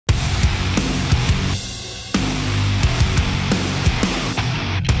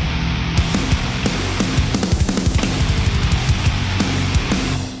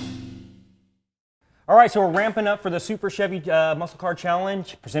All right, so we're ramping up for the Super Chevy Muscle Car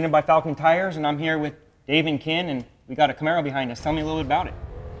Challenge presented by Falken Tires, and I'm here with Dave and Ken, and we got a Camaro behind us. Tell me a little bit about it.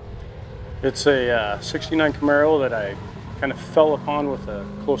 It's a 69 Camaro that I kind of fell upon with a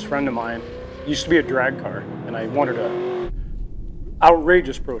close friend of mine. It used to be a drag car, and I wanted a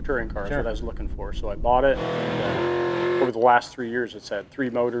outrageous pro touring car that I was looking for. So I bought it, and over the last 3 years, it's had 3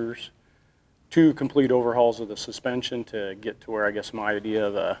 motors, 2 complete overhauls of the suspension to get to where I guess my idea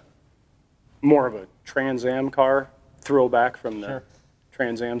of more of a Trans Am car, throwback from the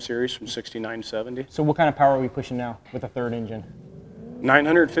Trans Am series from 69 to 70. So what kind of power are we pushing now with a third engine?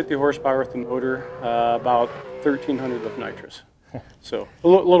 950 horsepower with the motor, about 1,300 with nitrous. So a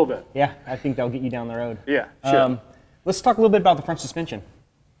little bit. Yeah, I think that'll get you down the road. Yeah, sure. Let's talk a little bit about the front suspension.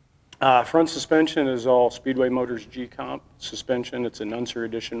 Front suspension is all Speedway Motors G-Comp suspension. It's an Unser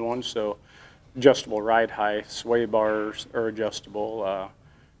edition one, so adjustable ride height, sway bars are adjustable,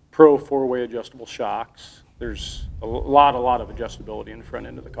 Pro 4-way adjustable shocks. There's a lot of adjustability in the front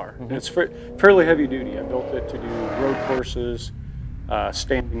end of the car. And it's fairly heavy duty. I built it to do road courses,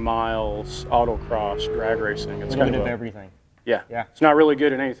 standing miles, autocross, drag racing. It's a little bit of everything. Yeah. It's not really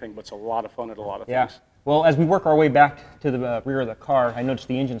good at anything, but it's a lot of fun at a lot of things. Well, as we work our way back to the rear of the car, I noticed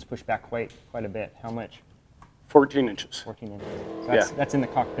the engine's pushed back quite a bit. How much? 14 inches. 14 inches. So that's in the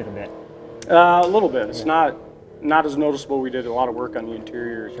cockpit a bit. A little bit. It's not as noticeable. We did a lot of work on the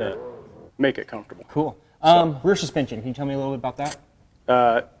interior to make it comfortable. Cool. Rear suspension, can you tell me a little bit about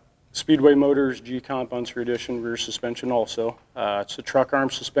that? Speedway Motors G-Comp Unser Edition rear suspension also. It's a truck arm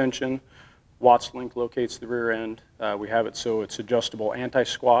suspension. Watts link locates the rear end. We have it so it's adjustable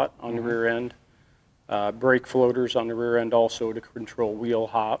anti-squat on the rear end. Brake floaters on the rear end also to control wheel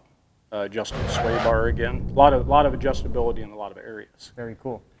hop. Adjustable sway bar again. A lot of adjustability in a lot of areas. Very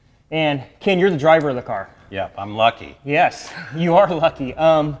cool. And Ken, you're the driver of the car. Yep, I'm lucky. Yes, you are lucky.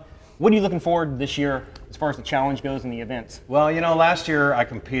 What are you looking forward to this year as far as the challenge goes and the events? Well, you know, last year I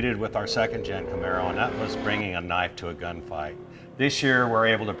competed with our second-gen Camaro, and that was bringing a knife to a gunfight. This year we're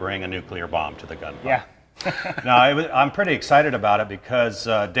able to bring a nuclear bomb to the gunfight. Yeah. No, I'm pretty excited about it because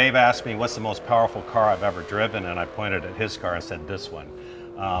Dave asked me what's the most powerful car I've ever driven, and I pointed at his car and said this one.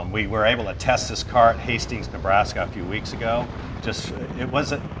 We were able to test this car at Hastings, Nebraska a few weeks ago.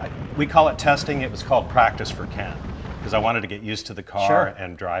 We call it testing, it was called practice for Ken, because I wanted to get used to the car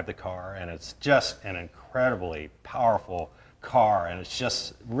and drive the car, and it's just an incredibly powerful car, and it's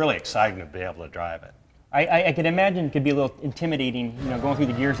just really exciting to be able to drive it. I can imagine it could be a little intimidating, you know, going through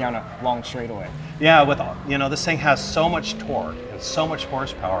the gears down a long straightaway. Yeah, this thing has so much torque and so much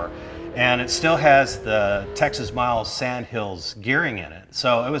horsepower, and it still has the Texas Miles Sandhills gearing in it.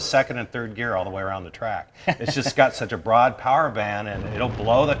 So it was second and third gear all the way around the track. It's just got such a broad power band, and it'll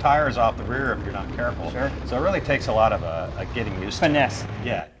blow the tires off the rear if you're not careful. So it really takes a lot of getting used to. Finesse.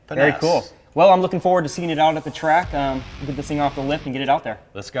 Yeah, finesse. Very cool. Well, I'm looking forward to seeing it out at the track. We'll get this thing off the lift and get it out there.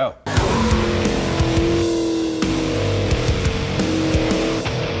 Let's go.